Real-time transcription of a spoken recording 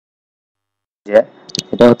যে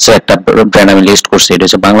এটা হচ্ছে একটা ব্র্যান্ড আমি লিস্ট করছি, এটা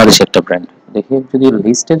হচ্ছে বাংলাদেশের একটা ব্র্যান্ড। দেখি যদি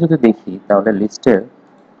লিস্টে যদি দেখি তাহলে লিস্টের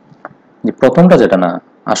যে প্রথমটা যেটা না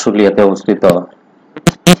আশুলিয়াতে অবস্থিত,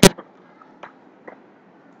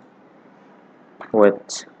 ওয়েট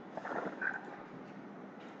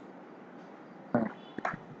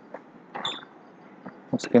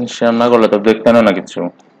স্ক্রিন শেয়ার না করলে তো দেখতে না কিছু।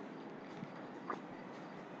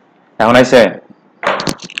 এখন আইছে,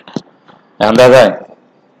 এখন দেখা যায়।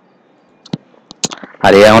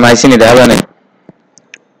 আরে এখন আইসিনি, দেখা যায় না।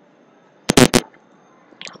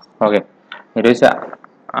 ওকে, এটা হচ্ছে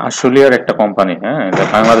আশুলিয়ার একটা কোম্পানি, হ্যাঁ, এটা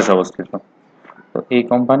বাংলাদেশে অবস্থিত। তো এই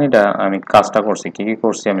কোম্পানিটা আমি কাজটা করছি, কি কি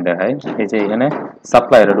করছি আমি দেখাই। এই যে এখানে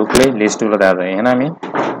সাপ্লায়ারে ঢুকলেই লিস্টগুলো দেখা যায়, এখানে আমি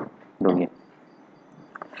ঢুকি।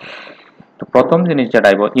 তো প্রথম জিনিস যেটা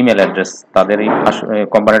আইব ইমেল অ্যাড্রেস, তাদের এই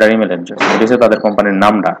কোম্পানিটার ইমেল অ্যাড্রেস, এটা হচ্ছে তাদের কোম্পানির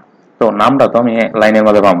নামটা। তো নামটা তো আমি লাইনের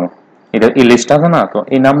মধ্যে পাবো, এটা এই লিস্ট আছে না, তো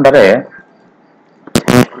এই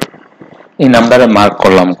নামটারে মার্ক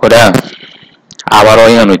করলাম করে আবার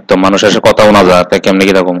ওই তো মানুষের সাথে কথা শোনা যায়, তাই কেমনি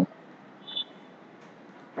কি রকম।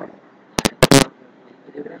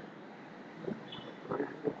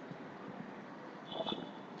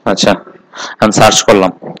 আচ্ছা, আমি সার্চ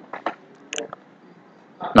করলাম,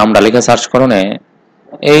 নামটা লিখে সার্চ করনে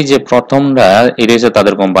এই যে প্রথমটা, এটা হচ্ছে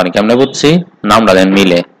তাদের কোম্পানি, কেমনে বুঝছি, নামটা দেন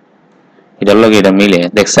মিলে, এটার লোক এটা মিলে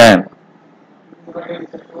দেখছেন।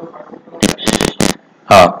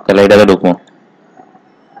 হ্যাঁ, তাহলে এটাতে ঢুকবো।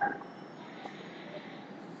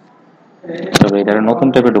 তবে এটা নতুন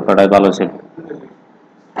টাইপে ঢোকাটাই ভালো ছিল।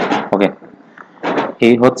 ওকে,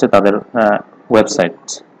 এই হচ্ছে তাদের ওয়েবসাইট,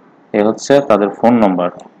 এই হচ্ছে তাদের ফোন নম্বর,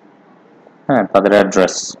 হ্যাঁ, তাদের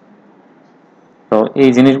অ্যাড্রেস। তো এই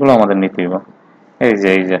জিনিসগুলো আমাদের নিতে হবে। এই যে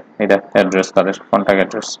এটা অ্যাড্রেস, তাদের কন্ট্যাক্ট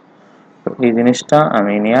অ্যাড্রেস। তো এই জিনিসটা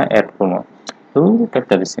আমি নিয়ে অ্যাড করবো। তো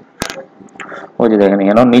একটা দিছি, ওই যে দেখেন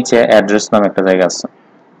এখানে নিচে অ্যাড্রেস নামে একটা জায়গা আছে,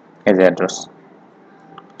 এই যে অ্যাড্রেস,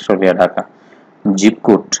 সরিয়া ঢাকা। জিপ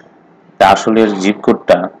কোড, আসলে জিপ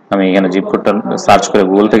কোডটা আমি এখানে জিপ কোডটা সার্চ করে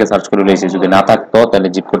গুগল থেকে সার্চ করে লিখেছি, যদি না থাকতো তাহলে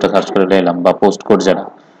জিপ কোডটা সার্চ করে নিলাম, বা পোস্ট কোড যেটা,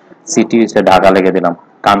 সিটি হচ্ছে ঢাকা লিখে দিলাম,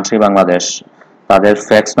 কান্ট্রি বাংলাদেশ, তাদের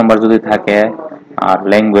ফ্যাক্স নাম্বার যদি থাকে, আর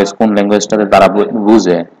ল্যাঙ্গুয়েজ কোন ল্যাঙ্গুয়েজটাতে তারা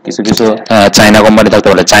বুঝে, কিছু কিছু চাইনা কোম্পানি থাকতে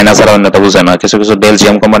পারে, চাইনা ছাড়া অন্যটা বুঝে না, কিছু কিছু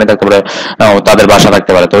বেলজিয়াম কোম্পানি থাকতে পারে, তাদের ভাষা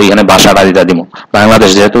থাকতে পারে, তো এখানে ভাষাটা দিতে দিব। বাংলাদেশ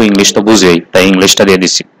যেহেতু ইংলিশ তো বুঝেই, তাই ইংলিশটা দিয়ে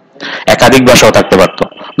দিচ্ছি। একাধিক ভাষাও থাকতে পারতো,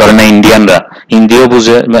 ধরেন না ইন্ডিয়ানরা হিন্দিও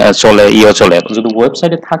বুঝে, চলে, ইও চলে, যদি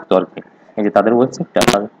ওয়েবসাইটে থাকতো আর কি। এই যে তাদের ওয়েবসাইটটা,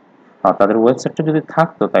 তাদের ওয়েবসাইটটা যদি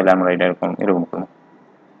থাকতো তাহলে আমরা এটা এরকম এরকম করবো।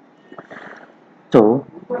 তো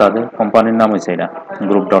তাদের কোম্পানির নাম হয়েছে এটা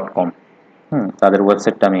গ্রুপ.com। তাদের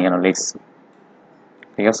ওয়েবসাইটটা আমি এখানে লিখছি,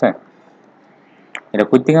 ঠিক আছে। এটা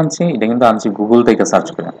কই থেকে আনছি, এটা কিন্তু আনছি গুগল থেকে সার্চ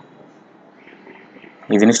করে।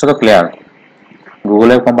 এই জিনিসটা তো ক্লিয়ার,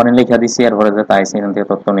 গুগলের কোম্পানি লিখে দিছি, এরপরে যে তাইছি এখান থেকে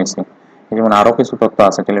তথ্য নিয়েছি। এই যেমন আরো কিছু তথ্য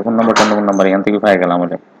আছে, টেলিফোন নম্বর, টেলিফোন নাম্বার এখান থেকে পাই গেলাম।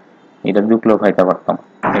 এটা ঢুকলেও খাইতে পারতাম,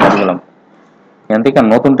 এটা দিলাম। এখান থেকে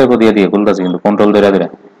নতুন টাইপও দিয়ে দিয়ে খুলতেছি, কিন্তু কন্ট্রোল ধরে ধরে,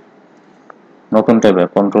 নতুন টাইপের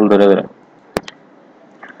কন্ট্রোল ধরে ধরে।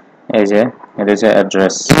 এই যে এটা হচ্ছে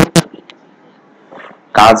অ্যাড্রেস,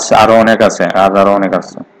 কাজ আরো অনেক আছে, কাজ আরো অনেক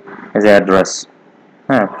আছে। এই যে অ্যাড্রেস,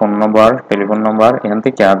 হ্যাঁ, ফোন নম্বর, টেলিফোন নম্বর, এখান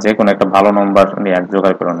থেকে যে কোনো একটা ভালো নম্বর নিয়ে এক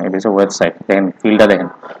জোগাড় করুন। এটা হচ্ছে ওয়েবসাইট, দেখেন ফিল্ডটা দেখেন,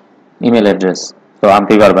 ইমেল অ্যাড্রেস তো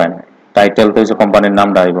আনতেই পারবেন, টাইটেল তো হচ্ছে কোম্পানির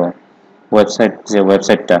নামটা আইব, ওয়েবসাইট যে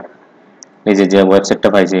ওয়েবসাইটটা, এই যে যে ওয়েবসাইটটা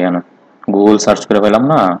পাইছি এখানে, গুগল সার্চ করে পেলাম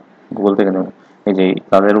না, গুগল থেকে দেবো, এই যে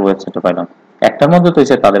তাদের ওয়েবসাইটটা পাইলাম। একটার মধ্যে তো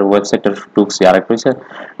হচ্ছে তাদের ওয়েবসাইটটা ঢুকছি, আরেকটা হচ্ছে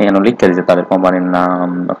এখানে লিখে দিচ্ছে তাদের কোম্পানির নাম,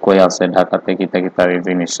 কই আছে, ঢাকাতে কি থেকে তার এই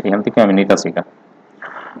জিনিস, এখান থেকে আমি নিতেছি।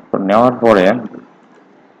 তো নেওয়ার পরে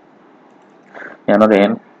এখানে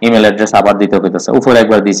দেখেন ইমেল অ্যাড্রেস আবার দিতে হইতেছে, উপরে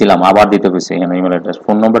একবার দিয়েছিলাম, আবার দিতে হয়েছে এখানে ইমেল অ্যাড্রেস।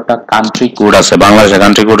 ফোন নম্বরটা কান্ট্রি কোড আছে, বাংলাদেশের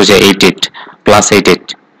কান্ট্রি কোড হচ্ছে 88 +88।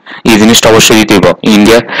 এই জিনিসটা অবশ্যই দিতে হইব।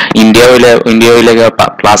 ইন্ডিয়া, ইন্ডিয়া হইলে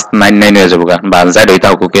 +99 হয়ে যাবো, বা যাই হইতে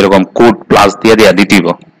হোক এরকম কোড প্লাস দিয়ে দিয়া দিতে হইব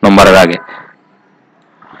নম্বরের আগে।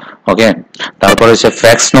 ওকে, তারপর হচ্ছে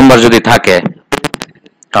ফ্যাক্স নম্বর যদি থাকে,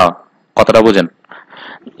 হ্যাঁ, কথাটা বুঝেন,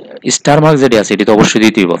 স্টার মার্ক যেটি আছে এটি তো অবশ্যই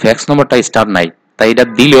দিতে হইব, ফ্যাক্স নম্বরটা স্টার নাই, তাই এটা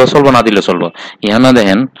দিলেও চলবো, না দিলেও চলবো। এখানে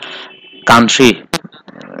দেখেন কান্ট্রি,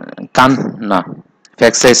 কান, না,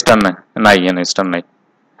 ফ্যাক্সে স্টার নাই, নাই এখানে স্টার নাই,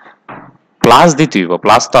 প্লাস দিতে হইব,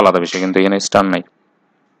 প্লাস তো আলাদা বিষয়, কিন্তু এখানে স্টার নাই।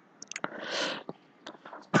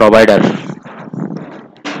 প্রোভাইডার,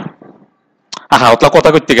 আহা ওতলা কথা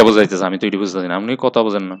কইতে কে বুঝাইতেছে, আমি তো এটি বুঝতেছি না, আপনি কথা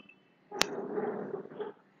বুঝেন না।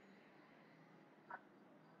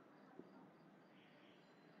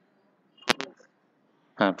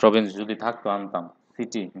 হ্যাঁ, প্রভিন্স যদি থাকতো আনতাম,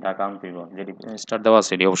 সিটি ঢাকা আনতে হইব, যেটি স্টার দেওয়া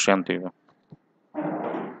আছে এটি অবশ্যই আনতে হইব।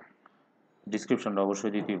 ডিসক্রিপশনটা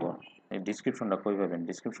অবশ্যই দিতেই পারো। এই ডিসক্রিপশনটা কই পাবেন?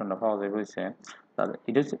 ডিসক্রিপশনটা পাওয়া যাবে হচ্ছে তাদের,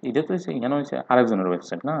 এটা তো হচ্ছে এখানে হচ্ছে আরেকজনের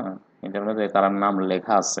ওয়েবসাইট না, এটার মধ্যে তার নাম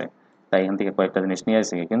লেখা আছে, তাই এখান থেকে কয়েকটা জিনিস নিয়ে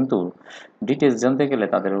আসে, কিন্তু ডিটেলস জানতে গেলে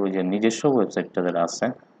তাদের ওই যে নিজস্ব ওয়েবসাইটটা যেটা আছে,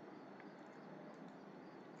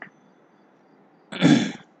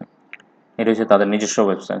 এটা হচ্ছে তাদের নিজস্ব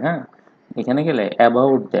ওয়েবসাইট। হ্যাঁ, এখানে গেলে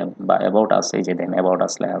অ্যাবাউট দেম বা অ্যাবাউট আস, এই যে দেন অ্যাবাউট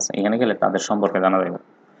আস লেখা আছে, এখানে গেলে তাদের সম্পর্কে জানা যাবে,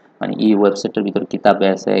 মানে এই ওয়েবসাইটের ভিতর কিতাবে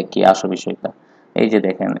আছে কি আসল বিষয়টা। এই যে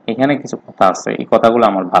দেখেন এখানে কিছু কথা আছে, এই কথাগুলো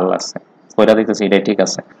আমার ভালো লাগছে, কইরা দেখতেছি এটাই ঠিক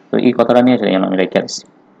আছে, তো এই কথাটা নিয়ে এসে আমি রেখে আসছি।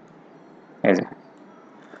 এই যে,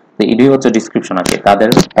 তো এটাই হচ্ছে ডিসক্রিপশন আর কি, তাদের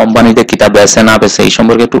কোম্পানিতে কিতাব বেছে না বেছে এই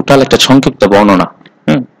সম্পর্কে টোটাল একটা সংক্ষিপ্ত বর্ণনা।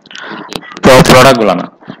 হুম, প্রোডাক্ট গুলো না।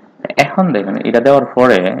 এখন দেখেন এটা দেওয়ার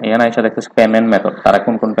পরে এখানে এসে দেখতেছি পেমেন্ট মেথড, তারা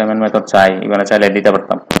কোন কোন পেমেন্ট মেথড চাই, এখানে চাইলে দিতে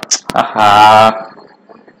পারতাম। আহা,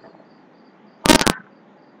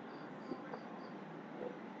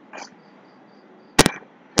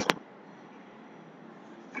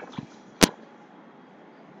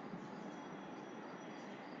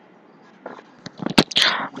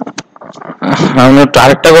 আমি একটু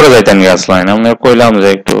আরেকটা করে যাইতেন গ্যাস লাইন, আমি কইলাম যে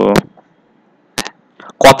একটু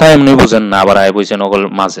কথা এমনি বুঝেন না, আবার আয় বইছেন ওগুলো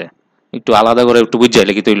মাঝে, একটু আলাদা করে একটু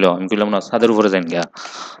বুঝাইলে কি তৈল, আমি কইলাম না ছাদের উপরে যাইন গা,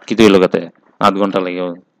 কি তৈল কাতে 8 ঘন্টা লাগে,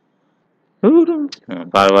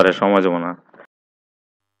 বারবারে সময় যাবো না।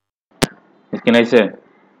 স্কিন আইছে,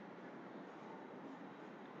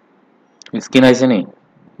 স্কিন আইছে নি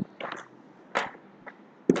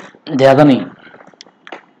দেয়া জানি।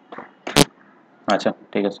 আচ্ছা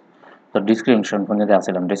ঠিক আছে, তো ডিসক্রিপশন পর্যন্ত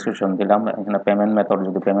আসছিলাম, ডিসক্রিপশন দিলাম, এখানে পেমেন্ট মেথড,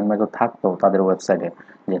 যদি পেমেন্ট মেথড থাকতো তাদের ওয়েবসাইটে,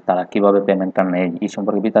 যে তারা কিভাবে পেমেন্টটা নেয় এই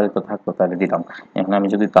সম্পর্কে বিস্তারিত থাকতো তাহলে দিতাম। এখানে আমি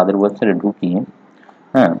যদি তাদের ওয়েবসাইটে ঢুকি,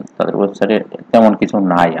 হ্যাঁ তাদের ওয়েবসাইটে তেমন কিছু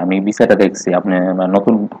নাই, আমি ভিসাটা দেখছি, আপনি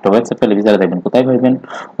নতুন একটা ওয়েবসাইট পেলে ভিসাটা দেখবেন কোথায় পাইবেন,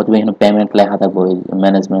 অথবা এখানে পেমেন্ট লেখা থাকবে,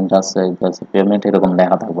 ম্যানেজমেন্ট আছে, পেমেন্ট এরকম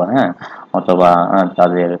লেখা থাকবে, হ্যাঁ, অথবা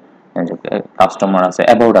তাদের যে কাস্টমার আছে,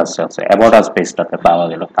 অ্যাবাউট আছে, অ্যাবাউট আস পেজটাতে পাওয়া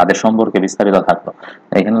গেল, তাদের সম্পর্কে বিস্তারিত থাকলো,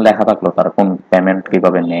 এখানে লেখা থাকলো তারা কোন পেমেন্ট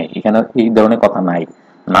কিভাবে নেয়, এখানে এই ধরনের কথা নাই,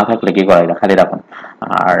 না থাকলে কি করা, এটা খালি রাখুন।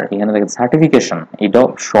 আর এখানে দেখেন সার্টিফিকেশন, এটা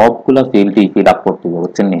সবগুলা ফিল্ডই ফিল আপ করতে হবে,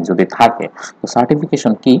 বুঝছেন নি, যদি থাকে তো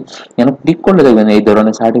সার্টিফিকেশন কি, এখানে ক্লিক করলে দেখবেন এই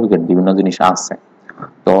ধরনের সার্টিফিকেট বিভিন্ন জিনিস আছে।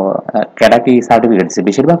 তো ক্যাডা কি সার্টিফিকেট দিচ্ছে,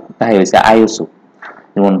 বেশিরভাগ তাই হয়েছে আইএসও,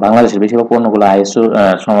 যেমন বাংলাদেশের বেশিরভাগ পণ্যগুলো আইএসও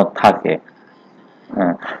সনদ থাকে।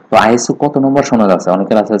 হ্যাঁ, তো আইএসও কত নম্বর সনদ আছে,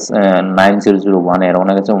 অনেকের আছে 9001 এর,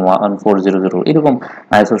 অনেক আছে 1400, এরকম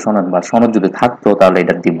আইএসও সনদ বা সনদ যদি থাকতো তাহলে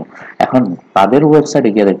এটা দিব। এখন তাদের ওয়েবসাইটে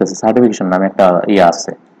গিয়ে দেখতেছে সার্টিফিকেশন নামে একটা ইয়ে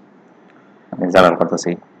আছে, আমি জানার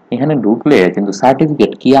করতেছি, এখানে ঢুকলে কিন্তু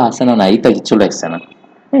সার্টিফিকেট কি আছে না না এটা কিছু লাগছে না,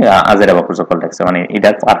 আজেরা বাপুর সকল লাগছে, মানে এটা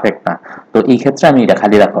পারফেক্ট না। তো এই ক্ষেত্রে আমি এটা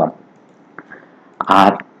খালি রাখলাম।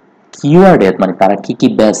 আর কিওয়ার্ডে মানে তারা কি কি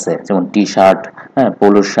বেচে, যেমন টি শার্ট, হ্যাঁ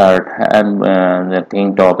পোলো শার্ট, থিং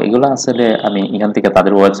টপ, এগুলো আসলে আমি এখান থেকে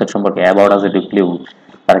তাদের ওয়েবসাইট সম্পর্কে অ্যাবাউট আছে ঢুকলেও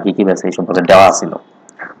তারা কি কি বেচে এই সম্পর্কে দেওয়া ছিল।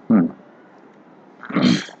 হুম,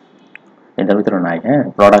 এটার ভিতরে নাই। হ্যাঁ,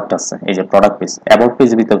 প্রোডাক্ট আছে, এই যে প্রোডাক্ট পেজ, অ্যাবাউট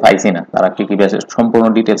পেজের ভিতরে পাইছি না তারা কি কি বেচে, সম্পূর্ণ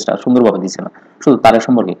ডিটেলসটা সুন্দরভাবে দিচ্ছে না, শুধু তাদের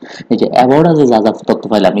সম্পর্কে। এই যে অ্যাবাউট আছে যা যা তথ্য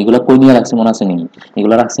পাইলাম, এগুলো কই নিয়ে রাখছি মনে আছে নি,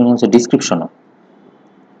 এগুলো রাখছি মনে হচ্ছে ডিসক্রিপশনও,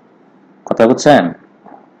 কথা বুঝছেন,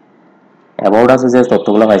 অ্যাবাউট আছে যে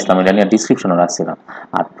তথ্যগুলো পাইছিলাম এটা নিয়ে ডিসক্রিপশনে রাখছিলাম।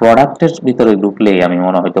 আর প্রোডাক্টের ভিতরে ঢুকলেই আমি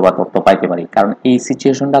মনে হয়তো বা তথ্য পাইতে পারি, কারণ এই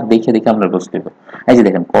সিচুয়েশনটা দেখে দেখে আমরা বুঝতে পারবো। এই যে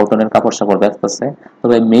দেখেন কটনের কাপড় সাপড় ব্যস্ত আছে,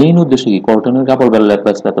 তবে মেইন উদ্দেশ্য কি কটনের কাপড়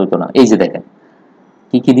ব্যস্ত হইতো না, এই যে দেখেন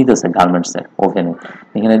কি কি দিতেছে গার্মেন্টস এর ওভেনে,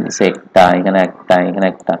 এখানে দিচ্ছে একটা, এখানে একটা, এখানে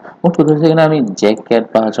একটা, মোট কথা হচ্ছে এখানে আমি জ্যাকেট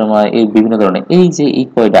পাজামা এই বিভিন্ন ধরনের, এই যে এই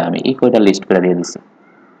কয়টা আমি এই কয়টা লিস্ট করে দিয়ে দিচ্ছি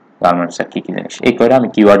গার্মেন্টস এর কি কি জিনিস, এই কয়টা আমি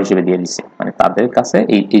কিওয়ার্ড হিসেবে দিয়ে দিচ্ছি, মানে তাদের কাছে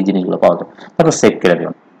এই এই জিনিসগুলো পাওয়া যায়। তারপর সেভ করে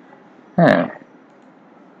দিলাম। হ্যাঁ,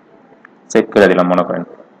 সেভ করে দিলাম, মনে করেন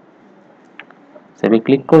সেভে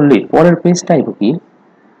ক্লিক করলি পরের পেজটা আইব কি,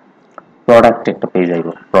 প্রোডাক্ট একটা পেজ আইব,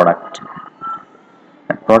 প্রোডাক্ট,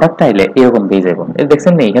 প্রোডাক্ট আইলে এরকম পেজ আইব,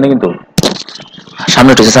 দেখছেন না এখানে কিন্তু সামনে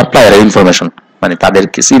হচ্ছে সাপ্লায়ারের ইনফরমেশন, মানে তাদের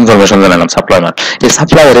কিছু ইনফরমেশন জানালাম সাপ্লায়ার, এই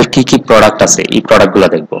সাপ্লায়ারের কি কি প্রোডাক্ট আছে এই প্রোডাক্টগুলো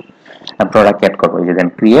দেখবো, প্রোডাক্ট অ্যাড করবো, এই যে দেন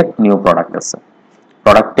ক্রিয়েট নিউ প্রোডাক্ট আছে,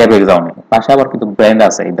 প্রোডাক্ট ট্যাবে যাও না, পাশে আবার কিন্তু ব্র্যান্ড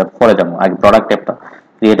আছে, এটা পরে যাবো, আগে প্রোডাক্ট ট্যাবটা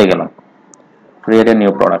ক্রিয়েটে গেলাম, ক্রিয়েট এ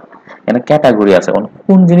নিউ প্রোডাক্ট, এখানে ক্যাটাগরি আছে,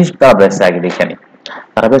 কোন জিনিস তারা বেচে আগে দেখে নি,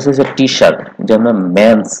 তারা বেচে হচ্ছে টি শার্ট, যেমন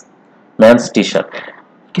মেন্স, মেন্স টি শার্ট,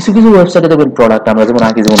 কিছু কিছু ওয়েবসাইটে দেখবেন প্রোডাক্ট আমরা যেমন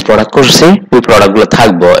আগে যেমন প্রোডাক্ট করছি ওই প্রোডাক্ট গুলো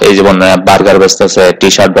থাকবো, এই যেমন বার্গার বেস্ট আছে, টি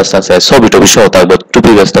শার্ট বেস্ট আছে, ছবি টবি সহ থাকবো,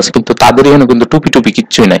 টুপি বেস্ট আছে, কিন্তু তাদের এখানে কিন্তু টুপি টুপি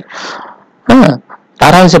কিচ্ছুই নাই। হ্যাঁ,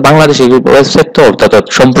 তারা হচ্ছে বাংলাদেশি ওয়েবসাইট তো তত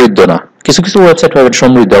সমৃদ্ধ না, কিছু কিছু ওয়েবসাইট পাবেন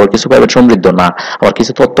সমৃদ্ধ, আবার কিছু পাবেন সমৃদ্ধ না, আবার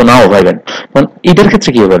কিছু তথ্য নাও পাবেন। কারণ এটার ক্ষেত্রে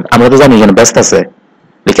কি হবে, আমরা তো জানি এখানে ব্যস্ত আছে,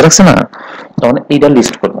 লিখে রাখছে না, তখন এইটা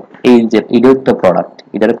লিস্ট করবো, এই যে এটা একটা প্রোডাক্ট,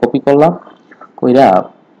 এটারে কপি করলাম, কইরা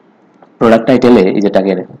প্রোডাক্ট টাইটেলে এই যে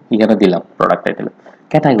টাকের এখানে দিলাম প্রোডাক্ট টাইটেলে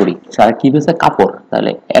ক্যাটাগরি, সারা কি বেছে কাপড়,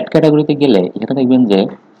 তাহলে অ্যাড ক্যাটাগরিতে গেলে এখানে দেখবেন যে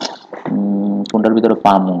কোনটার ভিতরে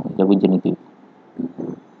পামো এটা বুঝে নিতে,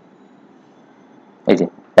 এই যে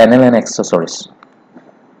প্যানেল এন্ড অ্যাক্সেসরিজ,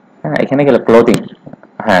 হ্যাঁ এখানে গেলে ক্লোদিং,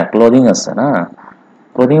 হ্যাঁ ক্লোদিং আছে না,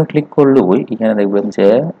 ক্লোদিং ক্লিক করলে ওই এখানে দেখবেন যে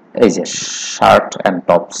এই যে শার্ট এন্ড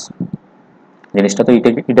টপস, জিনিসটা তো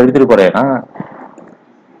এটার ভিতরে পড়ে না,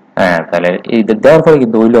 হ্যাঁ তাহলে এই দেওয়ার পরে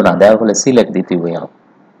কিন্তু হইলো না, দেওয়ার ফলে সিলেক্ট দিতে হবে,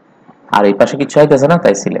 আর এই পাশে কিছু আইতেছে না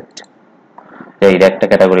তাই সিলেক্ট, এই একটা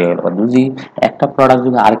ক্যাটাগরি হলো। যদি একটা প্রোডাক্ট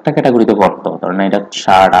যদি আরেকটা ক্যাটাগরিতে পড়তো, ধরেন এটা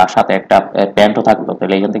শার্ট আর সাথে একটা প্যান্টও থাকতো,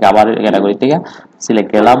 তাহলে এখান থেকে আবার ক্যাটাগরি থেকে সিলেক্ট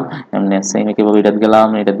গেলাম, এমনি সেম কিভাবে এটাতে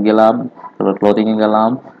গেলাম, তারপর ক্লোথিং এ গেলাম,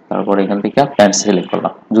 তারপর এখান থেকে প্যান্ট সিলেক্ট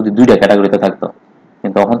করলাম, যদি দুইটা ক্যাটাগরিতে থাকতো।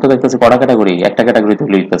 কিন্তু তখন তো দেখতেছি কটা ক্যাটাগরি, একটা ক্যাটাগরিতে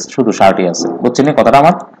লিখতেছে শুধু শার্টই আছে, বুঝছেন না কথাটা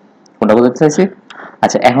আমার, কোনটা বলতে চাইছি?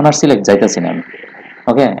 আচ্ছা এখন আর সিলেক্ট যাইতেছি না আমি,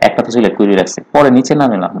 ওকে একটা তো সিলেক্ট করে রাখছি, পরে নিচে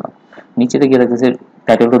নামলাম না, নিচেতে গিয়ে দেখতেছি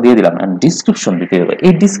টাইটেলটা দিয়ে দিলাম, ডিসক্রিপশন দিতে হবে,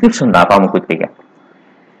 এই ডিসক্রিপশন না পাবো কই থেকে,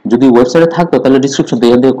 যদি ওয়েবসাইটে থাকতো তাহলে ডিসক্রিপশন তো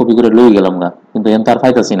এখান থেকে কপি করে লই গেলাম গা, কিন্তু এখান তার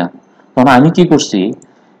পাইতাছি না, তখন আমি কি করছি,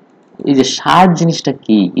 এই যে শার্ট জিনিসটা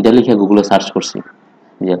কি এটা লিখে গুগলে সার্চ করছি,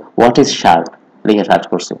 যে হোয়াট ইজ শার্ট লিখে সার্চ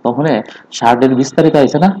করছি, তখন শার্টের বিস্তারিত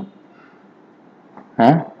আছে না,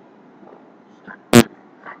 হ্যাঁ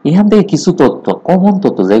এখান থেকে কিছু তথ্য, কমন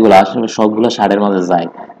তথ্য যেগুলো আসলে সবগুলো শার্টের মাঝে যায়,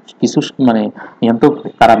 কিছু মানে এখান তো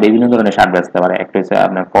তারা বিভিন্ন ধরনের শার্ট বেচতে পারে, একটা হচ্ছে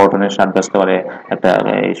আপনার কটনের শার্ট বেচতে পারে, একটা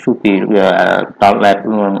সুতির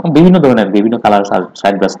বিভিন্ন ধরনের বিভিন্ন কালার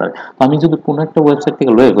শার্ট বেচতে পারে। তো আমি যদি কোনো একটা ওয়েবসাইট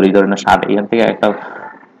থেকে লয়ে করি এই ধরনের শার্ট, এখান থেকে একটা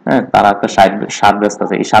হ্যাঁ তারা একটা শার্ট বেচতে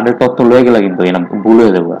আছে, এই শার্টের তথ্য লয়ে গেলে কিন্তু এখানে ভুল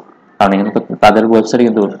হয়ে যাবো, কারণ এখানে তো তাদের ওয়েবসাইটে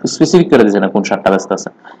কিন্তু স্পেসিফিক করে দিচ্ছে না কোন শার্টটা বেচতে আছে,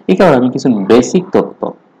 এই কারণে আমি কিছু বেসিক তথ্য,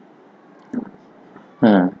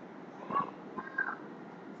 হ্যাঁ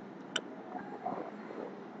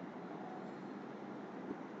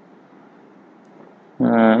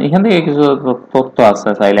এখান থেকে কিছু তথ্য আছে,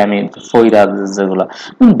 চাইলে আমি ফইরা যেগুলা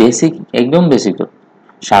বেসিক, একদম বেসিক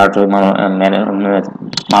শার্ট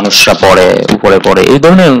মানুষরা পরে উপরে পরে এই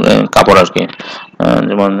ধরনের কাপড় আর কি,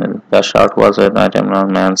 যেমন the shirt was an item not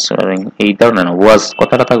man's wiring, এই ধরনের না, ওয়াজ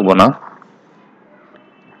কথাটা থাকবো না।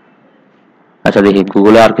 আচ্ছা দেখি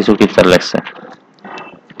গুগলে আর কিছু পিকচার লাগছে,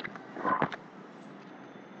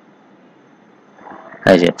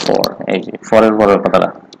 এই যে ফর, এই যে ফরের পরের কথাটা,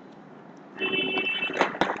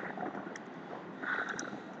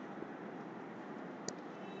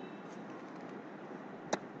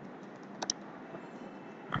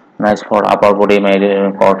 nice for upper body made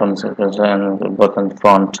cotton and button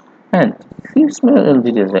front and few small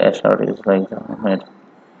details a shirt is like made,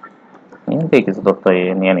 এই কিছু তথ্য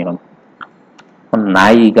নিয়ে নিলাম,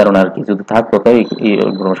 নাই এই কারণে আর কি, যদি থাকতো তো এই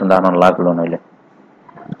ইনফরমেশনটা আমার লাগলো নইলে,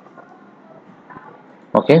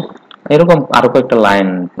 ওকে এরকম আরো কয়েকটা লাইন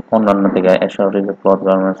অন্যান্য থেকে, a shirt is a cloth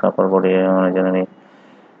garments upper body generally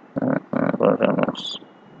garments,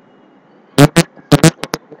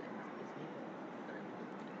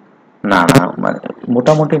 না না মানে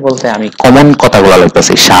মোটামুটি বলতে আমি কমন কথাগুলো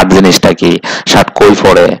লিখতেছি, স্বাদ জিনিসটা কি, স্বাদ কই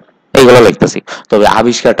পড়ে, এইগুলো লিখতেছি। তবে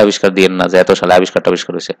আবিষ্কার দিয়ে না যে এত সালে আবিষ্কার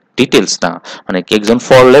হয়েছে, ডিটেলস না, মানে একজন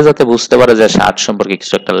পড়লে যাতে বুঝতে পারে যে স্বাদ সম্পর্কে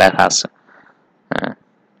কিছু একটা লেখা আছে, হ্যাঁ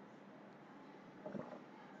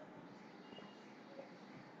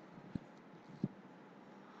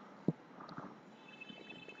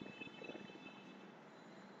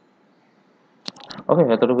ওকে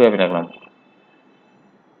এতটুকুই আমি রাখলাম।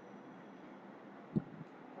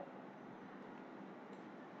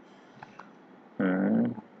 হুম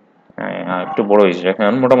একটু বড় হয়েছে এখন,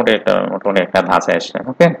 মোটামুটি একটা ধাঁচে আসছে,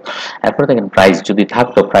 ওকে এরপরে দেখেন প্রাইস যদি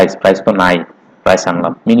থাকতো, প্রাইস তো নাই, প্রাইস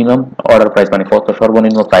আনলাম, মিনিমাম অর্ডার প্রাইস মানে কত,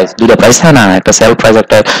 সর্বনিম্ন প্রাইস, দুইটা প্রাইস হয় না, একটা সেল প্রাইস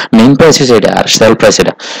একটা মেইন প্রাইস আছে এটা, আর সেল প্রাইস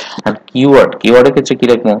এটা, আর কিওয়ার্ডের ক্ষেত্রে কি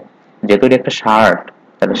রাখবো, যেহেতু এটা একটা শার্ট,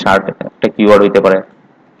 তাহলে শার্ট একটা কিওয়ার্ড হইতে পারে,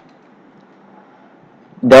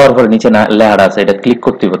 দেওয়ার পরে নিচে না লেয়ার আছে, এটা ক্লিক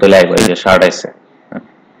করতে হবে, তাহলে এই যে শার্ট আছে,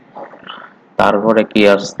 তারপরে কি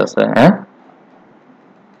আসতেছে, হ্যাঁ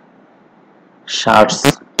শার্টস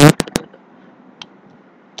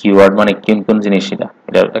কিওয়ার্ড মানে কোন কোন জিনিস, এটা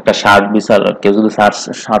একটা শার্ট বিশাল, কেউ যদি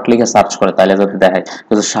শার্ট লিখে সার্চ করে তাহলে যাতে দেখায়,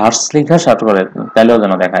 কেউ যদি শার্টস লিখে সার্চ করে তাহলেও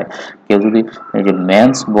যেন দেখায়, কেউ যদি এই যে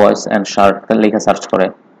মেন্স বয়েজ এন্ড শার্ট লিখে সার্চ করে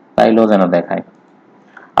তাইলেও যেন দেখায়,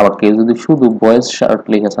 আবার কেউ যদি শুধু বয়েজ শার্ট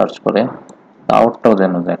লিখে সার্চ করে তাওটাও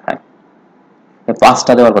যেন দেখায়,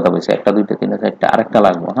 5টা দেওয়ার কথা বলছি, 1 2 3 4 আরেকটা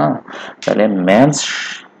লাগবে। হ্যাঁ, তাহলে মেন্স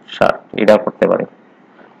শার্ট এটা করতে পারি।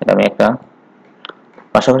 এটা আমি একটা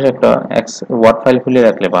পাশাপাশি একটা ওয়ার্ড ফাইল খুলে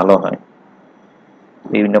রাখলে ভালো হয়,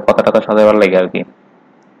 বিভিন্ন কথা টথা সাজাবার লাগে আর কি।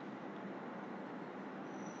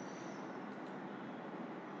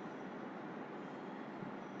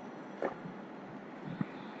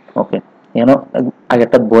 ওকে, এখানে আগে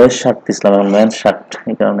একটা বয়ের শার্ট দিছিলাম, এখন মেন্স শার্ট,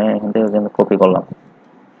 এই কারণে এখান থেকে কপি করলাম।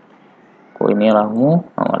 কই নিয়ে রাখবো,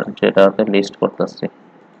 আমার যেটাতে লিস্ট করতেছি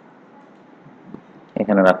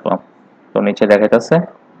এখানে রাখলাম। তো নিচে দেখাইতেছে,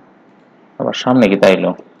 আবার সামনে কি তাইলো,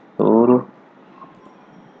 তোর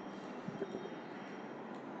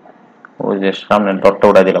ওই যে সামনে ডটটা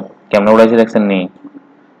উঠাই দিলাম। কেমনে উঠাইছি দেখছেন নি?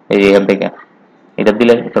 এই যে এখান থেকে এটা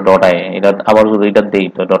দিলে একটা ডট আয়, এটা আবার যদি এটা দিই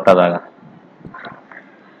তো ডটটা জায়গা।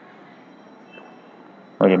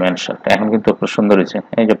 ওই যে মেনশন এখন কিন্তু খুব সুন্দর হয়েছে,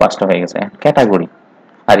 এই যে 5টা হয়ে গেছে। ক্যাটাগরি,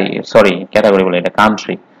 আরে সরি ক্যাটাগরি বলে, এটা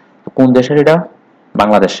কান্ট্রি। কোন দেশের এটা?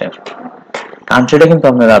 বাংলাদেশের। কান্ট্রিটা কিন্তু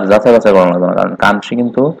আপনারা যাচাই বাছাই করানো লাগবে না, কারণ কান্ট্রি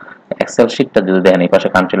কিন্তু এক্সেল শিটটা যদি দেখেন এই পাশে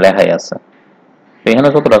কান্ট্রি লেখাই আছে, তো এখানে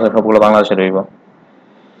যতটা আছে সবগুলো বাংলাদেশের রইব।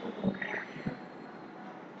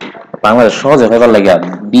 বাংলাদেশ সহজে হইবার লাগে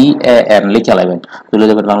BAN লিখে লাগবেন, তুলে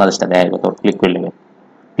যাবেন বাংলাদেশটা দেখাইব, তো ক্লিক করে নেবেন।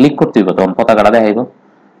 ক্লিক করতে হইব, তখন পতাকাটা দেখাইব।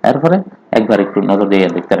 এরপরে একবার একটু নজর দিয়ে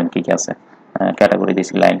দেখতে পারেন কি কি আছে। ক্যাটাগরি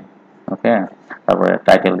দিছি লাইন, ওকে, তারপরে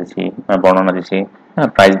টাইটেল দিছি, বর্ণনা দিছি,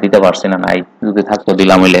 প্রাইস দিতে পারছি না, নাই যদি থাকতো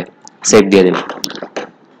দিলাম, হইলে সেভ দিয়ে দিলাম।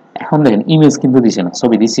 এখন দেখেন ইমেজ কিন্তু দিছি না,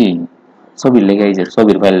 ছবি দিছি, ছবির লেগে এই যে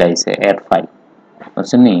ছবির ফাইল লাগাইছে অ্যাড ফাইল,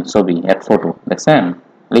 বুঝছেন নি? ছবি অ্যাড ফটো দেখছেন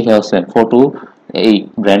লিখে হচ্ছে ফটো, এই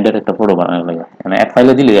ব্র্যান্ডের একটা ফটো বানানো লাগে, মানে অ্যাড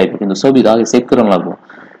ফাইলে দিলে যাইবে, কিন্তু ছবি তো আগে সেভ করে লাগবো।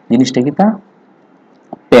 জিনিসটা কি তা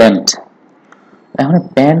প্যান্ট, এখন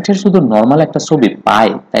প্যান্টের শুধু নর্মাল একটা ছবি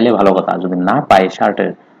পায় তাইলে ভালো কথা, যদি না পায়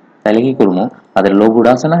শার্টের, তাহলে কি করবো, তাদের লোগোটা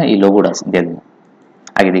আছে না, এই লোগোটা দিয়ে দেবো।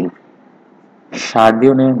 আগে দেখি শার্ট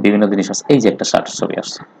দিয়ে বিভিন্ন জিনিস আছে, এই যে একটা শার্টের ছবি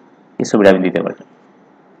আসছে, এই ছবিটা আমি দিতে পারি।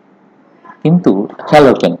 কিন্তু খেয়াল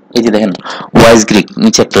রাখবেন, এই যে দেখেন ওয়াইস গ্রিক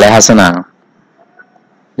নিচে একটা লেখা আছে না,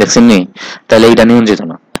 দেখছেন নি? তাহলে এইটা নিয়ন যেত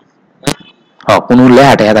না। হ্যাঁ, কোনো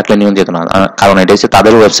লেখা টেখা থাকলে নিয়ন যেত না, কারণ এটা হচ্ছে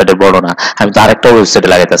তাদের ওয়েবসাইটের বর্ণনা, আমি তো আরেকটা ওয়েবসাইটে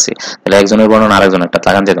লাগাইতেছি, তাহলে একজনের বর্ণনা আরেকজন একটা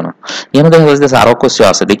লাগান যেত না। এখানে দেখা যাচ্ছে আরো কিছু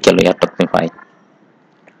আছে, দেখ গেল একটা তুমি পাই,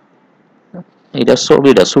 এটা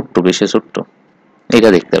ছবিটা ছোট্ট, বেশি ছোট্ট, এটা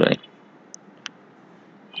দেখতে পাই।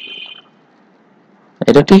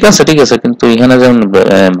 এটা ঠিক আছে ঠিক আছে, কিন্তু এখানে যেমন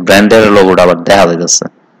ব্র্যান্ডের লোগোটা আবার দেখা যাচ্ছে,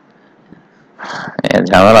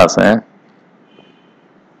 ঝামেলা আছে।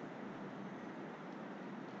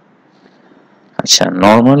 আচ্ছা,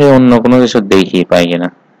 নর্মালি অন্য কোনো কিছু দেখি পাই কিনা,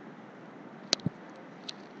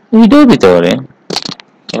 এটাও দিতে পারে,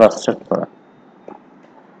 ইলাস্ট্রেট করা,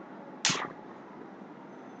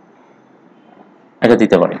 এটা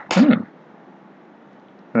দিতে পারি।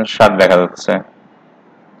 শার্ট দেখা যাচ্ছে,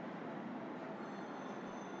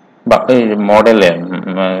 বা এই মডেলে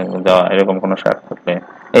দেওয়া এরকম কোনো শার্ট থাকলে,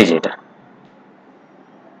 এই যে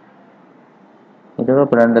এটারও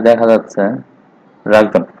ব্র্যান্ডে দেখা যাচ্ছে,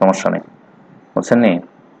 রাখবেন সমস্যা নেই, বুঝছেন নি?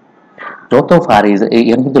 যত পারি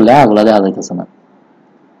এখানে কিন্তু লেখাগুলা দেখা যাইতেছে না।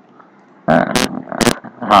 হ্যাঁ,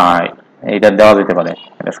 হ্যাঁ, এইটা দেওয়া যেতে পারে,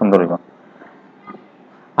 এটা সুন্দর হইব।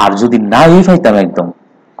 আর যদি নাই পাইতাম একদম,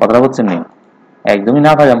 কথাটা বলছেন নি, একদমই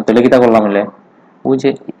না পাইতাম, তাহলে কিটা করলাম হলে, ওই যে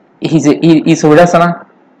এই যে এই ছবিটা আছে না,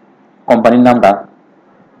 কোম্পানির নামটা,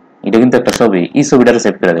 এটা কিন্তু একটা ছবি, এই ছবিটা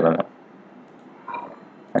সেভ করে দিলাম।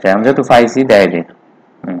 আচ্ছা, আমি যেহেতু পাইছি দেখাই দিই,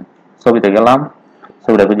 ছবিতে গেলাম,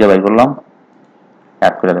 ছবিটা খুঁজে বাই করলাম,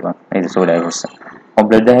 অ্যাড করে দিলাম, এই যে ছবিটা আই করছে,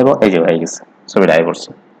 কমপ্লিট দেখাবো, এই যে হয়ে গেছে, ছবিটা আই করছে।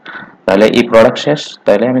 তাহলে এই প্রোডাক্ট শেষ,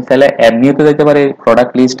 তাহলে আমি তাহলে অ্যাড নিতে যেতে পারি,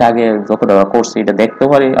 প্রোডাক্ট লিস্ট আগে যত টাকা করছি এটা দেখতে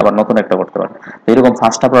পারি, আবার নতুন একটা করতে পারি। তো এরকম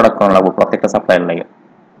 5টা প্রোডাক্ট করা লাগবে প্রত্যেকটা সাপ্লায়ার লাগে,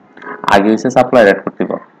 আগে হচ্ছে সাপ্লায়ার অ্যাড করতে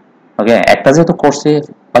পারবো। ওকে, একটা যেহেতু করছি,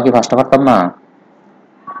 বাকি 5টা পারতাম না।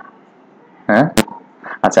 হ্যাঁ,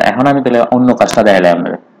 আচ্ছা, এখন আমি তাহলে অন্য কাজটা দেখালাম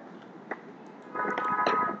আপনাদের,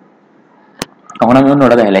 তখন আমি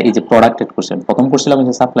অন্যটা দেখালাই, এই যে প্রোডাক্ট এড করছি, প্রথম করছিলাম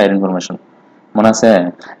যে সাপ্লায়ার ইনফরমেশন, মনে আছে?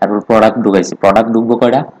 তারপর প্রোডাক্ট ঢুকাইছি, প্রোডাক্ট ঢুকবো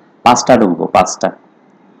কয়টা, 5টা ঢুকবো, 5টা,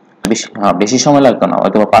 বেশি, হ্যাঁ বেশি সময় লাগতো না,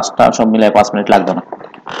 হয়তো 5টা সব মিলাই 5 মিনিট লাগতো না,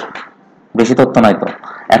 বেশি তথ্য নাই তো।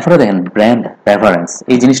 এরপরে দেখেন ব্র্যান্ড রেফারেন্স,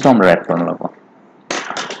 এই জিনিসটা আমরা অ্যাড করে নেবো।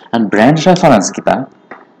 আর ব্র্যান্ড রেফারেন্স কি তা,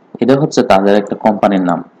 এটা হচ্ছে তাদের একটা কোম্পানির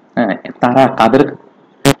নাম, হ্যাঁ, তারা কাদের,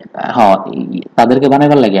 হ্যাঁ তাদেরকে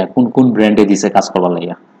বানাইবার লাগিয়া কোন কোন ব্র্যান্ডে দিছে কাজ করবার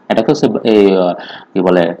লাগিয়া, এটা হচ্ছে এই কি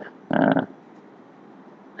বলে,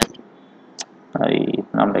 এই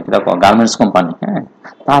নামটা কি দেখো, গার্মেন্টস কোম্পানি, হ্যাঁ,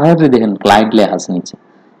 তাদের দেখেন ক্লায়েন্ট লেখা আছে নিচে,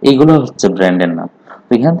 এইগুলো হচ্ছে ব্র্যান্ডের নাম।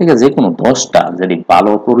 তো এখান থেকে যে কোনো 10টা যদি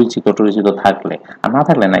ভালো পরিচিত টরিচিত থাকলে, আর না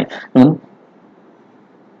থাকলে নাই, যেমন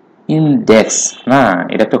ইন্ডেক্স না,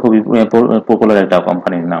 এটা একটা খুবই পপুলার একটা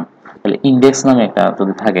কোম্পানির নাম। তাহলে ইন্ডেক্স নামে একটা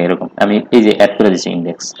যদি থাকে এরকম, আমি এই যে অ্যাড করে দিচ্ছি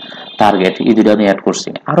ইন্ডেক্স, টার্গেট, এই দুটো আমি অ্যাড করছি,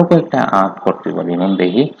 আরো কয়েকটা অ্যাড করতে পারি। যেমন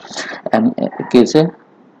দেখি কি হচ্ছে,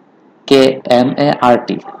 K M A R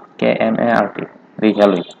T, K M A আর টি,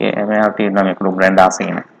 খেয়াল কে এম এ আর টি নামে কোনো ব্র্যান্ড আছে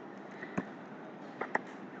কিনা,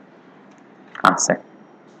 আছে।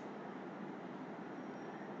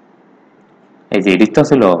 এই যে এডিটটা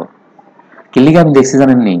ছিল কি লিখে আমি দেখছি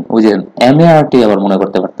জানেননি, ওই যে এম এ আর টি আবার মনে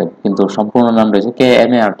করতে পারতেন, কিন্তু সম্পূর্ণ নাম রয়েছে কে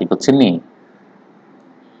এম এ আর টি, বুঝছেন নি,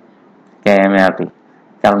 কে এম এ আর টি।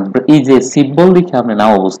 কারণ এই যে সিম্বল দেখে আপনি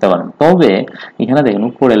নাও বুঝতে পারেন। তবে এখানে দেখেন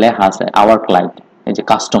উপরে লেখা আছে আওয়ার ক্লায়েন্ট, এই যে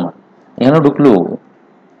কাস্টমার, এখানে ঢুকলেও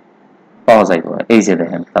পাওয়া যায়। এই যে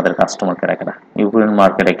দেখেন তাদের কাস্টমার কারা, ইউক্রেন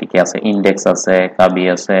মার্কেটে কি কি আছে, ইন্ডেক্স আছে, কাবি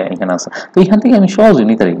আছে, এখানে আছে। তো এখান থেকে আমি সহজে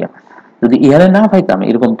নিতে পারি। যদি ইহারে না পাইতাম,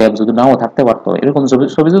 এরকম ট্যাব যদি নাও থাকতে পারতো, এরকম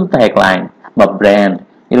ছবি যদি থাকে ক্লায়েন্ট বা ব্র্যান্ড,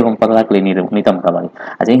 এরকম কথা থাকলে নিতাম ভাই।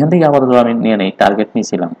 আচ্ছা, এখান থেকে আপাতত আমি নিয়ে নেই, টার্গেট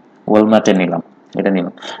নিয়েছিলাম, ওয়ালমার্টে নিলাম, এটা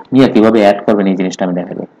নিলাম, নিয়ে কিভাবে অ্যাড করবেন এই জিনিসটা আমি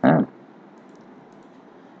দেখাবো। হ্যাঁ,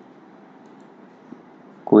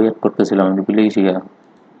 কই অ্যাড করতেছিলাম আমি ভুলে গেছি।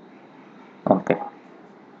 ওকে,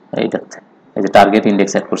 এইটাতে এই যে টার্গেট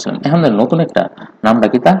ইন্ডেক্স সেট করছিলাম। এখন নতুন একটা নামটা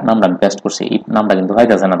কি, তা নামটা আমি পেস্ট করছি, এই নামটা কিন্তু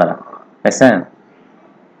পাইতেছে না তারা, দেখছেন?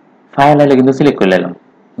 ফাইল আইলে কিন্তু সিলেক্ট করে নিলাম,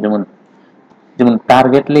 যেমন যেমন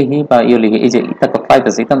টার্গেট লিখি বা ইয়ে লিখি, এই যে এটা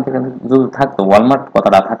পাইতেছে, এখান থেকে যদি থাকতো ওয়ালমার্ট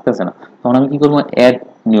কথাটা থাকতেছে না, তখন আমি কি করবো, অ্যাড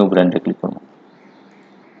নিউ ব্র্যান্ডে ক্লিক করবো।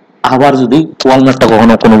 আবার যদি ওয়ালমার্টটা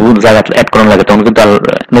কখনো কোনো জায়গায় অ্যাড করানো লাগে, তখন কিন্তু আর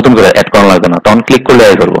নতুন করে অ্যাড করানো লাগবে না, তখন ক্লিক করলে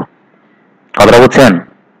অ্যাড করবো। কথাটা বুঝছেন?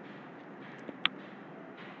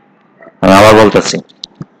 আমি আবার বলতেছি,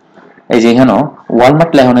 এই যে এখানে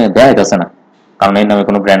ওয়ালমার্ট লেখা দেওয়া যাচ্ছে না, কারণ এই নামে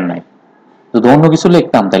কোনো ব্র্যান্ড নাই। যদি অন্য কিছু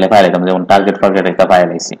লিখতাম তাহলে ফাইল আইতাম, যেমন টার্গেট ফার্গেট একটা ফাইল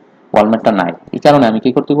আইছি, ওয়ালমার্টটা নাই, এই কারণে আমি কি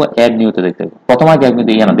করতে হবে, অ্যাড নিউতে দেখতে হবে। প্রথম আগে আমি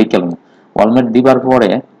দিই না, দেখলাম ওয়ালমার্ট দিবার পরে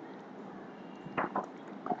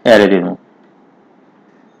অ্যাডে দিব।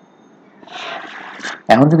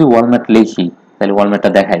 এখন যদি ওয়ালমার্ট লিখি তাহলে ওয়ালমার্টটা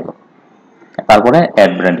দেখাইব, তারপরে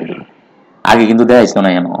অ্যাড ব্র্যান্ডে দিব। আগে কিন্তু দেখাইছিল না,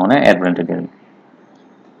 এখন অ্যাড ব্র্যান্ডে দিব।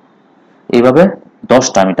 এইভাবে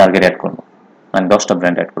 10টা আমি টার্গেট অ্যাড করবো, মানে 10টা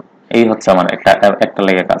ব্র্যান্ড অ্যাড করবো। এই হচ্ছে আমার একটা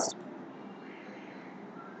লেগে কাজ।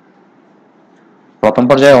 প্রথম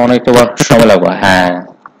পর্যায়ে অনেক সময় লাগবে, হ্যাঁ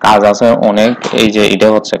কাজ আছে অনেক। এই যে এটা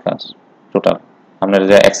হচ্ছে কাজ টোটাল, আপনার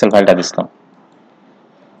যে এক্সেল ফাইলটা দিচ্ছিলাম,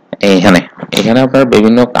 এইখানে এখানে আপনার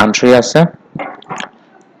বিভিন্ন কান্ট্রি আছে,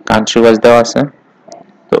 কান্ট্রি ওয়াইজ দেওয়া আছে।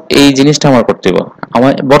 তো এই জিনিসটা আমার করতে হবে।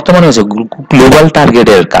 আমার বর্তমানে হচ্ছে গ্লোবাল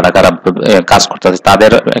টার্গেটের কারা কারা কাজ করতেছে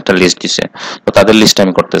তাদের একটা লিস্ট দিছে, তো তাদের লিস্ট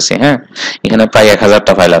আমি করতেছি। হ্যাঁ, এখানে প্রায়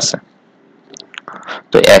 1000টা ফাইল আছে,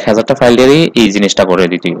 তো 1000টা ফাইল দিয়ে এই জিনিসটা করে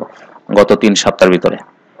দিতে হবে গত 3 সপ্তাহের ভিতরে,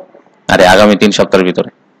 আরে আগামী 3 সপ্তাহের ভিতরে,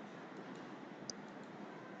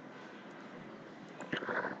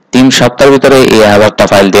 3 সপ্তাহের ভিতরে এই 1000টা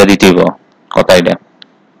ফাইল দিয়ে দিতে হবে। কথা এটা।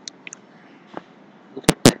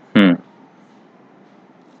 হুম,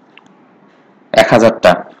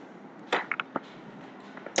 1000টা।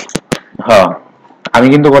 হ্যাঁ, আমি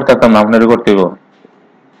কিন্তু করতে পারতাম না, আপনারও করতে হবে।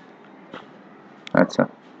 আচ্ছা,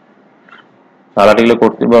 তাড়াতাড়ি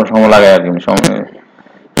করতে সময় লাগে আর কি,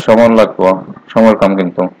 সময় লাগবো, সময়ের কম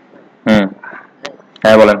কিন্তু। হুম,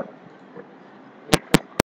 হ্যাঁ বলেন।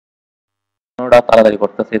 ওটা তাড়াতাড়ি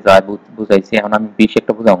করতেছি, যা বুঝাইছি, এখন আমি বেশি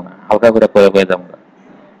একটা বুঝাবো না, হালকা করে করে যাবো।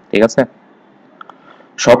 ঠিক আছে,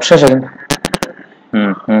 সব শেষে।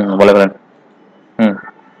 হুম হুম, বলে বলেন। হুম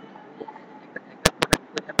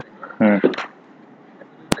হুম,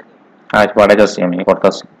 আজ পাঠাই যাচ্ছি, আমি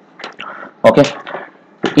করতেছি। ওকে,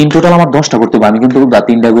 ইন টোটাল আমার 10টা করতে হবে। আমি কিন্তু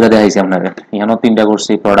 3টা করে দেখাইছি আপনাকে, এখানেও 3টা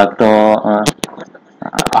করছি। প্রোডাক্টও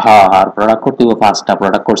হ্যাঁ, আর প্রোডাক্ট করতে হবে 5টা,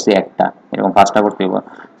 প্রোডাক্ট করছি একটা, এরকম 5টা করতে হবে।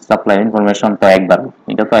 সাপ্লাই ইনফরমেশন তো একবার,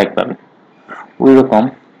 এটা তো একবার ওই রকম।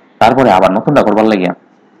 তারপরে আবার নতুনটা করবার লাগিয়া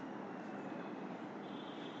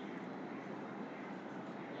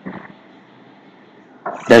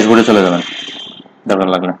ড্যাশবোর্ডে চলে যাবেন দরকার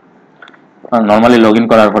লাগলে। নর্মালি লগ ইন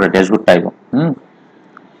করার পরে ড্যাশবোর্ড টাইপ,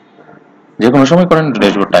 যে কোনো সময় করেন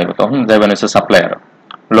ড্যাশবোর্ড টাইপ, তখন যাবেন হচ্ছে supplier.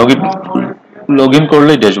 Log in log in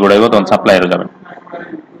করলেই ড্যাশবোর্ড আইব, তখন সাপ্লায়ারও যাবেন।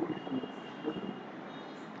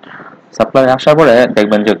 সাপ্লাই আসার পরে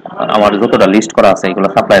দেখবেন যে আমার যতটা লিস্ট করা আছে এগুলো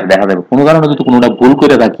সাপ্লায়ার দেখা যাবে। কোনো কারণে যদি কোনোটা ভুল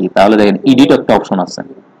করে থাকি তাহলে দেখেন এডিট একটা অপশন আছে,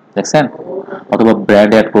 দেখছেন? অথবা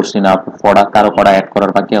ব্র্যান্ড অ্যাড করছি না, প্রোডাক্ট কারো করা অ্যাড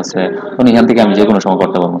করার বাকি আছে, তখন এখান থেকে আমি যে কোনো সময়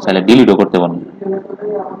করতে পারবো, চাইলে ডিলিটও করতে পারবো।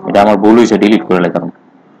 এটা আমার ভুল হয়েছে, ডিলিট করে নিলাম।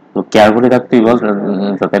 তো কেয়ারফুলি থাকতেই বল,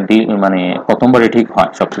 যাতে মানে প্রথমবারে ঠিক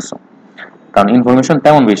হয় সবকিছু। কারণ ইনফরমেশন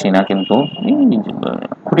তেমন বেশি না, কিন্তু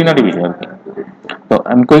খুঁটিনাটি বিষয় আর কি। তো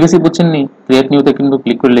আমি কই গেছি বুঝছেন নি, ক্রিয়েট নিউতে কিন্তু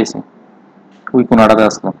ক্লিক করে লেছি, ওই কোনাটাতে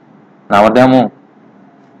আসলো। আবার দেখামু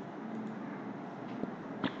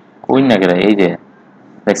কই না গেলে এই যে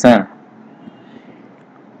দেখছেন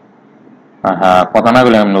হ্যাঁ কথা না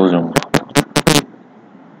বলে আমি বুঝুন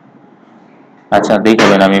আচ্ছা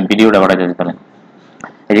দেখবেন আমি ভিডিওটা বাড়াইতেছি তাহলে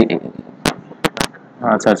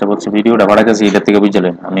আচ্ছা আচ্ছা বলছি ভিডিওটা বাড়াইতেছি এটা থেকে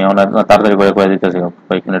বুঝলেন আমি অনেক তাড়াতাড়ি করে দিতেছি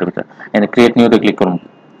কয়েক মিনিটের ভিতরে এখানে ক্রিয়েট নিউতে ক্লিক করুন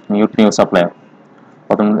নিউ সাপ্লায়ার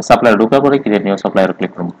প্রথম সাপ্লায়ার ঢোকার পরে ক্রিয়েট নিউ সাপ্লায়ার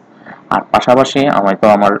ক্লিক করুন আর পাশাপাশি আমি তো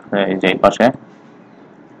আমার এই যে পাশে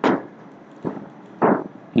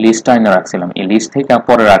লিস্ট আইনে রাখছিলাম এই লিস্ট থেকে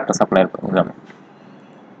পরের একটা সাপ্লায়ার যাবে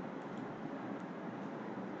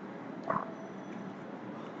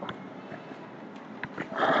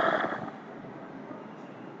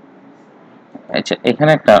আচ্ছা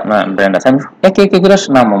এখানে একটা ব্র্যান্ড আছে আমি একে একে করে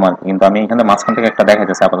নাম আমার কিন্তু আমি এখানে মাঝখান থেকে একটা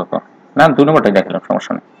দেখাইতেছি আপাতত না দুই নম্বরটাই দেখালাম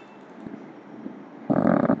সমস্যা নেই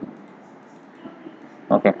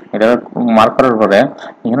ওকে এটা মার্ক করার পরে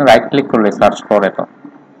এখানে রাইট ক্লিক করলে সার্চ করে তো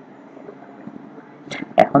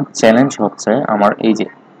এখন চ্যালেঞ্জ হচ্ছে আমার এই যে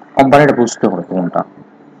কোম্পানিটা বুঝতে হবে কোনটা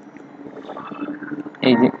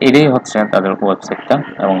এই যে এটাই হচ্ছে তাদের ওয়েবসাইটটা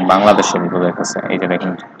এবং বাংলাদেশের বোঝা যাচ্ছে এই যে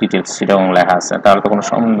দেখেন ডিটেলস সেটাও লেখা আছে তাহলে তো কোনো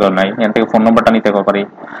সন্দেহ নাই এখান থেকে ফোন নাম্বারটা নিতে পারি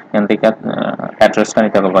এখান থেকে অ্যাড্রেসটা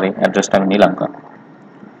নিতে পারি অ্যাড্রেসটা আমি নিলাম তো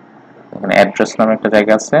এখানে অ্যাড্রেস নামে একটা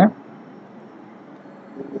জায়গা আছে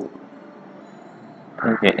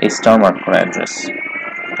এই যে স্টার মার্ক করা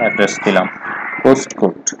অ্যাড্রেস দিলাম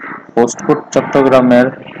পোস্ট কোড চট্টগ্রামের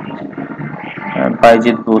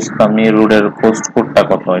বাইজিদ বুস্তামি রোডের পোস্ট কোডটা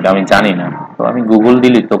কত এটা আমি জানি না তো আমি গুগল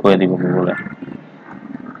দিলি তো করে দিব গুগলে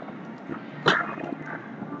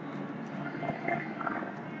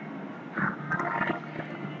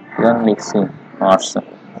লিখছি আসছে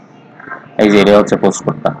এই যে এটা হচ্ছে পোস্ট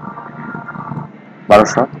কোডটা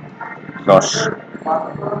 1210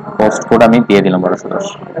 পোস্ট কোড আমি দিয়ে দিলাম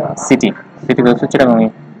 1210 সিটি সিটি হচ্ছে চিটাগাং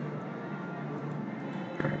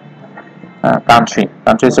কান্ট্রি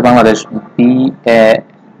হচ্ছে বাংলাদেশ বি এ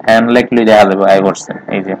এন লিখলে দেখা যাবে আই বলছে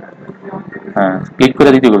এই যে হ্যাঁ ক্লিক করে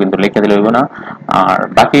দিতে হবে কিন্তু লিখে দিলে হইব না আর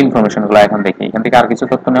বাকি ইনফরমেশন গুলো এখন দেখি এখান থেকে আর কিছু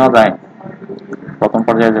তথ্য নেওয়া যায় প্রথম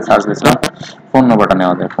পর্যায়ে যে সার্চ দিয়েছিলাম ফোন নম্বরটা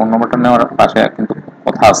নেওয়া যায় ফোন নম্বরটা নেওয়ার পাশে কিন্তু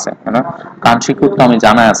কথা আছে হ্যাঁ কান্ট্রি কোড তো আমি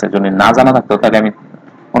জানা আছে যদি না জানা থাকতো তাহলে আমি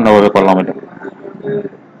অন্যভাবে করলাম এটা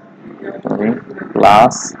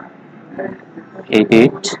প্লাস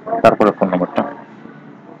 88 তারপরে ফোন নম্বরটা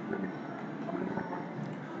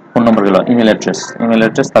ফোন নম্বর গেল ইমেল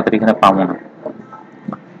অ্যাড্রেস তাদের এখানে পাবো না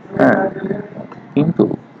হ্যাঁ কিন্তু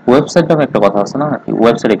ওয়েবসাইটটা একটা কথা আছে না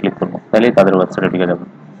ওয়েবসাইটে ক্লিক করবো তাহলেই তাদের ওয়েবসাইটে ঢুকে যাবে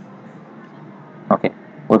ওকে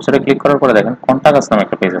ওয়েবসাইটে ক্লিক করার পরে দেখেন কন্টাক্ট নামে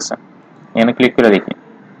একটা পেজ আছে এখানে ক্লিক করে দেখি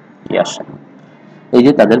কি আসে এই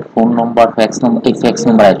যে তাদের ফোন নম্বর ফ্যাক্স নম্বর এই ফ্যাক্স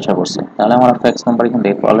নম্বর অ্যাডটা করছে তাহলে আমার ফ্যাক্স নম্বর এখান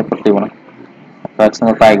থেকে কল করতে দিব না ফ্যাক্স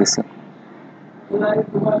নম্বর পাই গেছে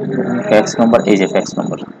ফ্যাক্স নম্বর এই যে ফ্যাক্স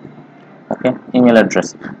নম্বর ওকে ইমেল অ্যাড্রেস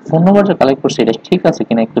ফোন নম্বর যে কালেক্ট করছে এটা ঠিক আছে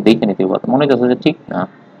কিনা একটু দেখে নিতে হবে মনে হচ্ছে যে ঠিক না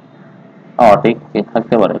ঠিক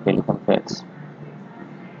থাকতে পারে টেলিফোন ফ্যাক্স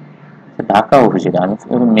ঢাকা অফিস এটা আমি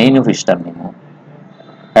মেইন অফিসটা নেব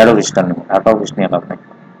হেড অফিসটা নেব ঢাকা অফিস নিয়ে লাভ নেই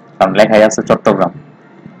কারণ লেখাই আছে চট্টগ্রাম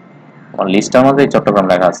লিস্টের মধ্যে চট্টগ্রাম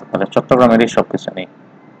লেখা আছে তাহলে চট্টগ্রামেরই সবকিছু নেই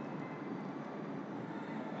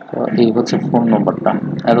তো এই হচ্ছে ফোন নম্বরটা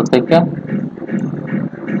এত থেকে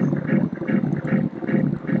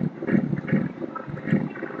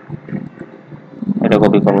এটা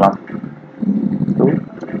কপি করলাম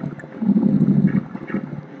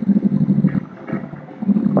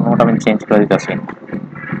ফোনটা আমি চেঞ্জ করে দিতেছি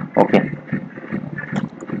ওকে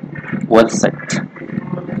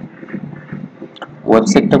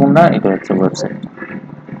ওয়েবসাইটটা কোনটা এটা হচ্ছে ওয়েবসাইট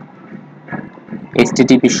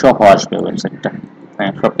এইচটিটিপি সহ আসবে ওয়েবসাইটটা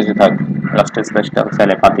হ্যাঁ সবকিছু থাকবে লাস্টে স্পেসটা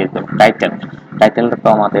চাইলে বাদ দিয়ে দেবো টাইটেলটা তো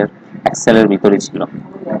আমাদের এক্সেলের ভিতরে ছিল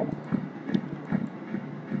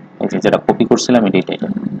এই যে যেটা কপি করছিলাম এটাই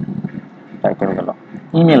টাইটেল গেল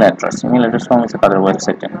ইমেল অ্যাড্রেস হচ্ছে তাদের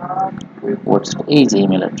ওয়েবসাইট এই যে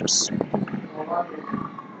email address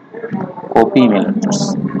copy email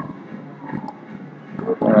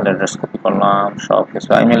address copy করলাম সব কিছু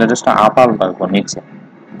ইমেল অ্যাড্রেসটা আপাল রাখবো নিচে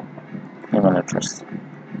email address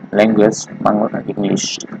language Bangla English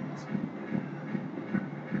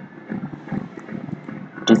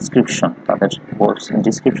description তাদের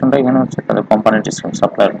ডিসক্রিপশনটা এখানে হচ্ছে তাদের কোম্পানির ডিসক্রিপশন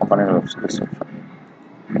সাপ্লায়ার কোম্পানির ওয়েবসাইট ডিসক্রিপশন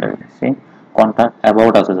এটা দিচ্ছি কন্টাক্ট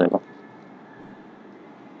অ্যাবাউট আছে যাইব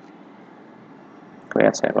কই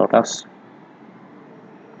আছে অ্যাবাউট আস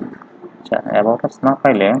আচ্ছা অ্যাবাউট আস না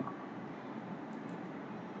পাইলে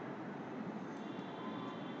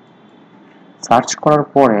সার্চ করার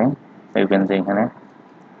পরে দেখবেন যে এখানে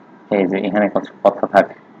এই যে এখানে কথা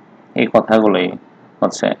থাকে এই কথাগুলোই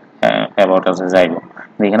হচ্ছে অ্যাবাউট আসে যাইব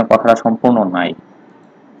এখানে কথাটা সম্পূর্ণ নাই,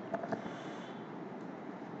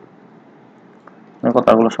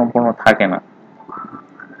 কথাগুলো সম্পূর্ণ থাকে না,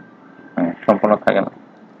 সম্পূর্ণ থাকে না।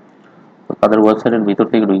 তো তাদের ওয়েবসাইটের ভিতর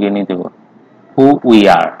থেকে ঢুকিয়ে নিয়ে দেবো হু উই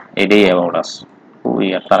আর, এটাই about us, who we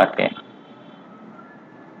are, তারা কে,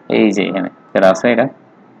 এই যে এখানে যেটা আছে এটা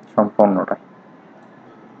সম্পূর্ণটা।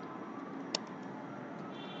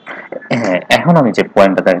 হ্যাঁ, এখন আমি যে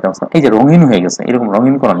পয়েন্টটা দেখাচ্ছি, এই যে রঙিন হয়ে গেছে, এরকম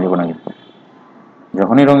রঙিন করা যাবে না কিন্তু,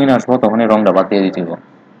 যখনই রঙিন আসবো তখনই রংটা বাদ দিয়ে দিব।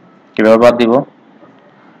 কিভাবে বাদ দিব?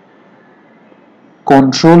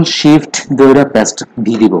 কন্ট্রোল শিফট ধরে পেস্ট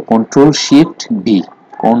ভি দিব, control shift V,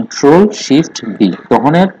 control shift V,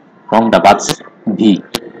 তখন এর রংটা বাড়ছে ভি।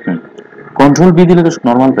 কন্ট্রোল ভি দিলে তো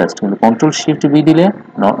নর্মাল পেস্ট, কিন্তু কন্ট্রোল শিফট ভি দিলে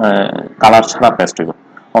কালার ছাড়া পেস্ট হইব।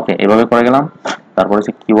 ওকে, এভাবে করে গেলাম। তারপরে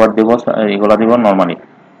হচ্ছে কিওয়ার্ড দেব, এগুলা দিব নর্মালি,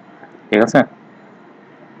 ঠিক আছে।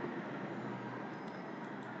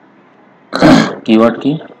 কিওয়ার্ড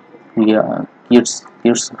কি, কিডস,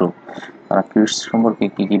 কিডস গ্রুপ, তারা কিডস সম্পর্কে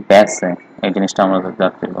কি কি বেচে এই জিনিসটা আমরা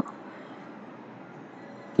জানতে পারবো,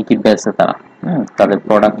 কি কি বেচে তারা, তাদের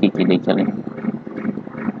প্রোডাক্ট কি কি লিখে,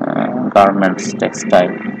 গার্মেন্টস,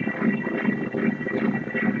 টেক্সটাইল,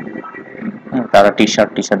 তারা টি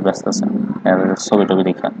শার্ট বেচতেছে, ছবি টবি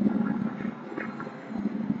দেখা।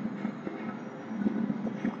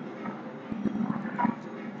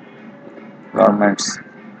 গার্মেন্টস,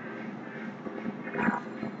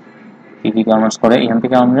 কি কি গার্মেন্টস করে, এখান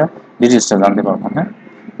থেকে আমরা ডিটেইলসটা জানতে পারবো। হ্যাঁ,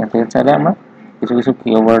 এখান থেকে চাইলে আমরা কিছু কিছু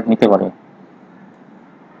কিওয়ার্ড নিতে পারি,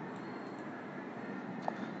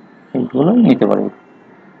 এইগুলো নিতে পারি,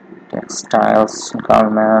 টেক্সটাইলস,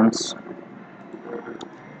 গার্মেন্টস,